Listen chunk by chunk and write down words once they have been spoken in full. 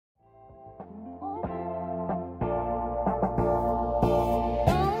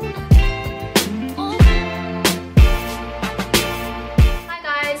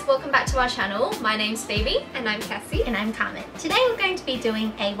our channel. My name's Phoebe. And I'm Cassie. And I'm Carmen. Today we're going to be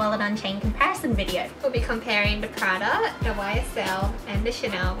doing a wallet on chain comparison video. We'll be comparing the Prada, the YSL and the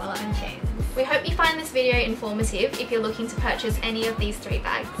Chanel wallet on chains. We hope you find this video informative if you're looking to purchase any of these three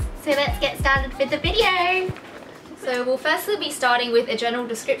bags. So let's get started with the video. So we'll firstly be starting with a general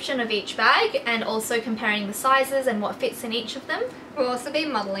description of each bag and also comparing the sizes and what fits in each of them. We'll also be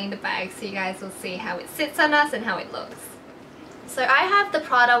modelling the bag so you guys will see how it sits on us and how it looks. So I have the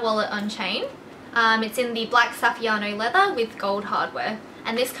Prada wallet on chain. It's in the black Saffiano leather with gold hardware,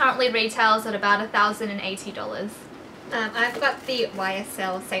 and this currently retails at about $1,080. I've got the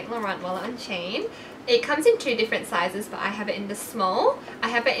YSL Saint Laurent wallet on chain. It comes in two different sizes, but I have it in the small. I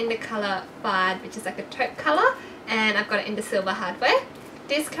have it in the colour Bard, which is like a taupe colour, and I've got it in the silver hardware.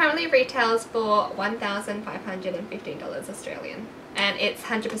 This currently retails for $1,515 Australian, and it's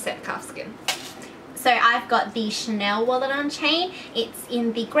 100% calfskin. So I've got the Chanel wallet on chain. It's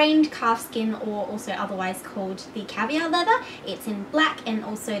in the grained calfskin, or also otherwise called the caviar leather. It's in black and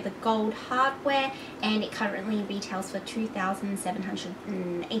also the gold hardware, and it currently retails for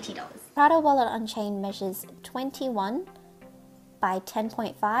 $2,780. Prada wallet on chain measures 21 by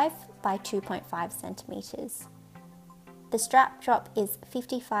 10.5 by 2.5 centimeters. The strap drop is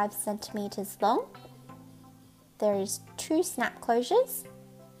 55 centimeters long. There is 2 snap closures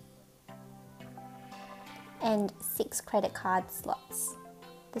and 6 credit card slots.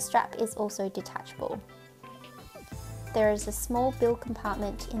 The strap is also detachable. There is a small bill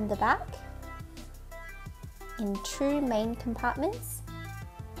compartment in the back, in 2 main compartments,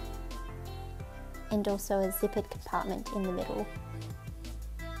 and also a zippered compartment in the middle.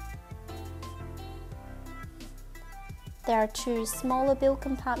 There are 2 smaller bill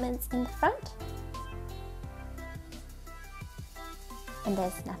compartments in the front, and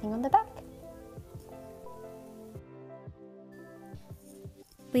there's nothing on the back.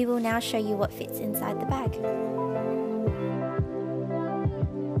 We will now show you what fits inside the bag.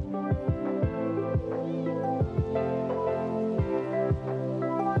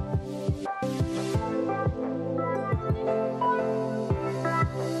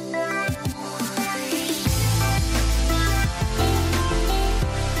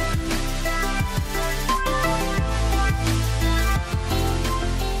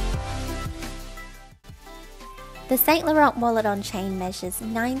 The Saint Laurent wallet on chain measures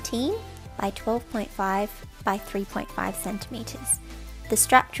 19 by 12.5 by 3.5 centimeters. The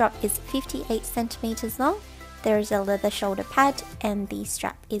strap drop is 58 centimeters long. There is a leather shoulder pad, and the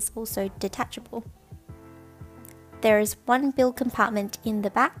strap is also detachable. There is 1 bill compartment in the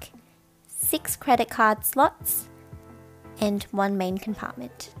back, 6 credit card slots, and 1 main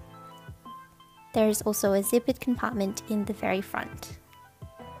compartment. There is also a zippered compartment in the very front.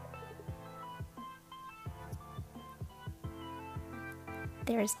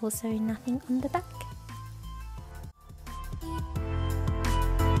 There is also nothing on the back.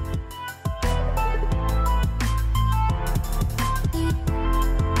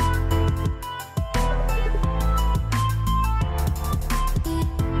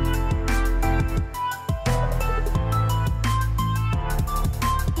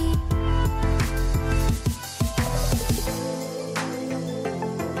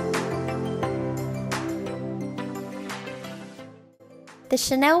 The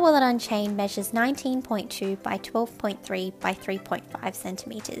Chanel wallet on chain measures 19.2 by 12.3 by 3.5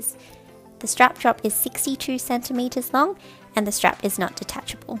 centimeters. The strap drop is 62 centimeters long, and the strap is not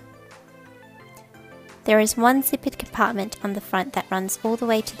detachable. There is 1 zippered compartment on the front that runs all the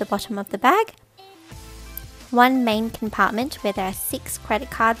way to the bottom of the bag, 1 main compartment where there are 6 credit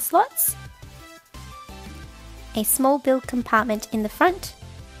card slots, a small bill compartment in the front,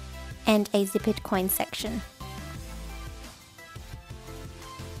 and a zippered coin section.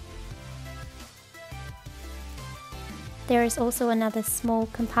 There is also another small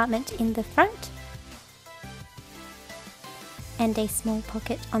compartment in the front and a small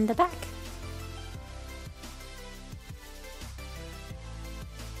pocket on the back.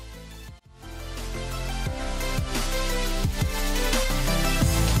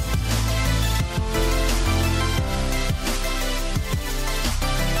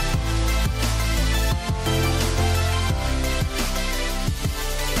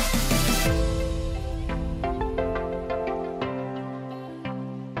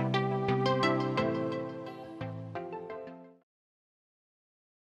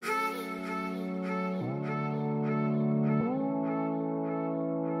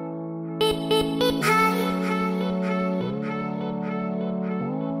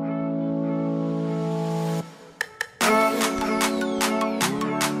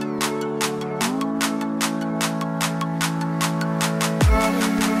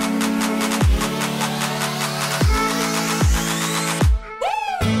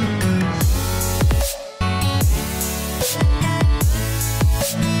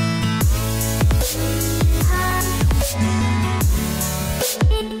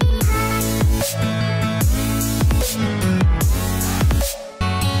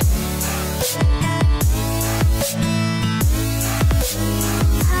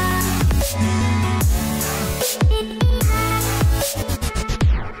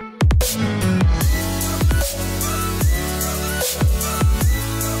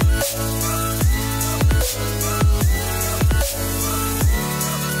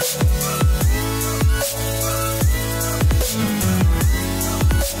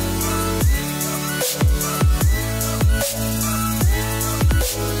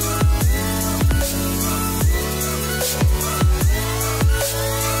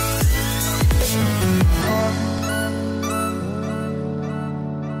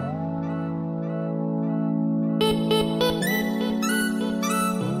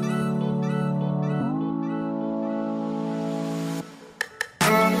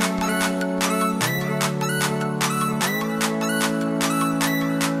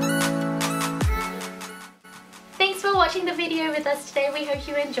 video with us today. We hope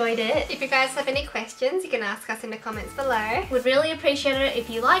you enjoyed it. If you guys have any questions, you can ask us in the comments below. We'd really appreciate it if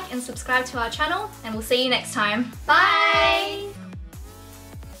you like and subscribe to our channel, and we'll see you next time. Bye!